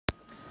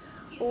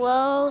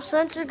Well,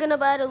 since we're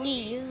about to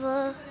leave,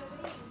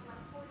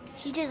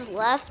 he just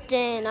left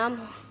and I'm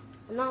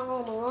not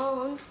home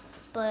alone.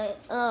 But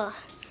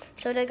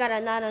so they got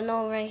another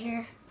note right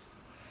here.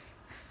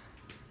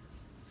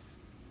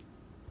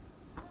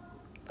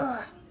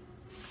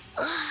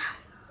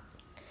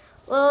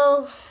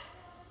 Well,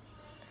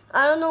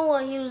 I don't know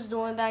what he was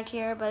doing back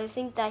here, but I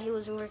think that he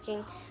was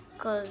working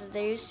because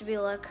there used to be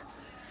like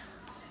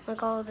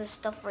all this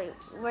stuff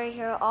right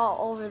here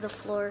all over the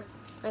floor,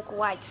 like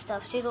white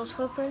stuff. See those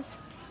footprints?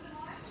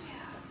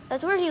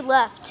 That's where he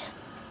left.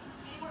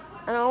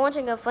 And I'm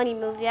watching a funny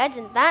movie. I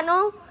did not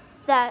know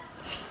that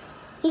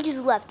he just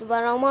left,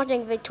 but I'm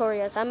watching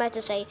Victorious. I meant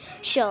to say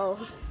show,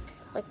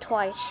 like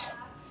twice.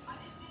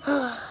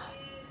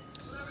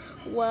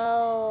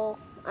 Well,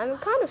 I'm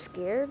kind of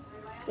scared.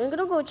 I'm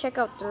gonna go check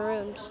out the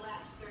rooms.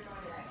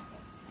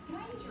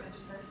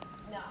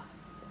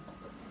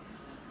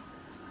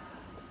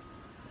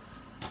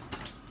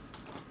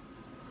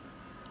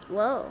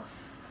 Whoa.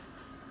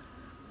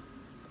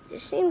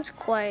 This seems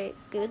quite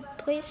good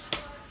place.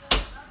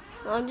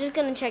 I'm just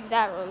gonna check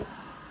that room.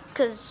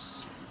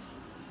 Cause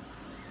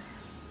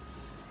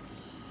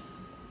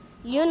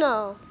you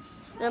know,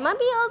 there might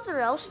be other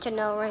else to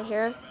know right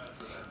here.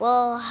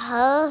 Well,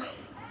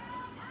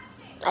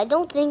 I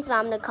don't think that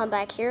I'm gonna come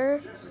back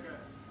here.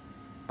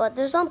 But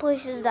there's some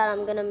places that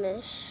I'm gonna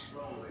miss.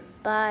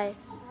 Bye.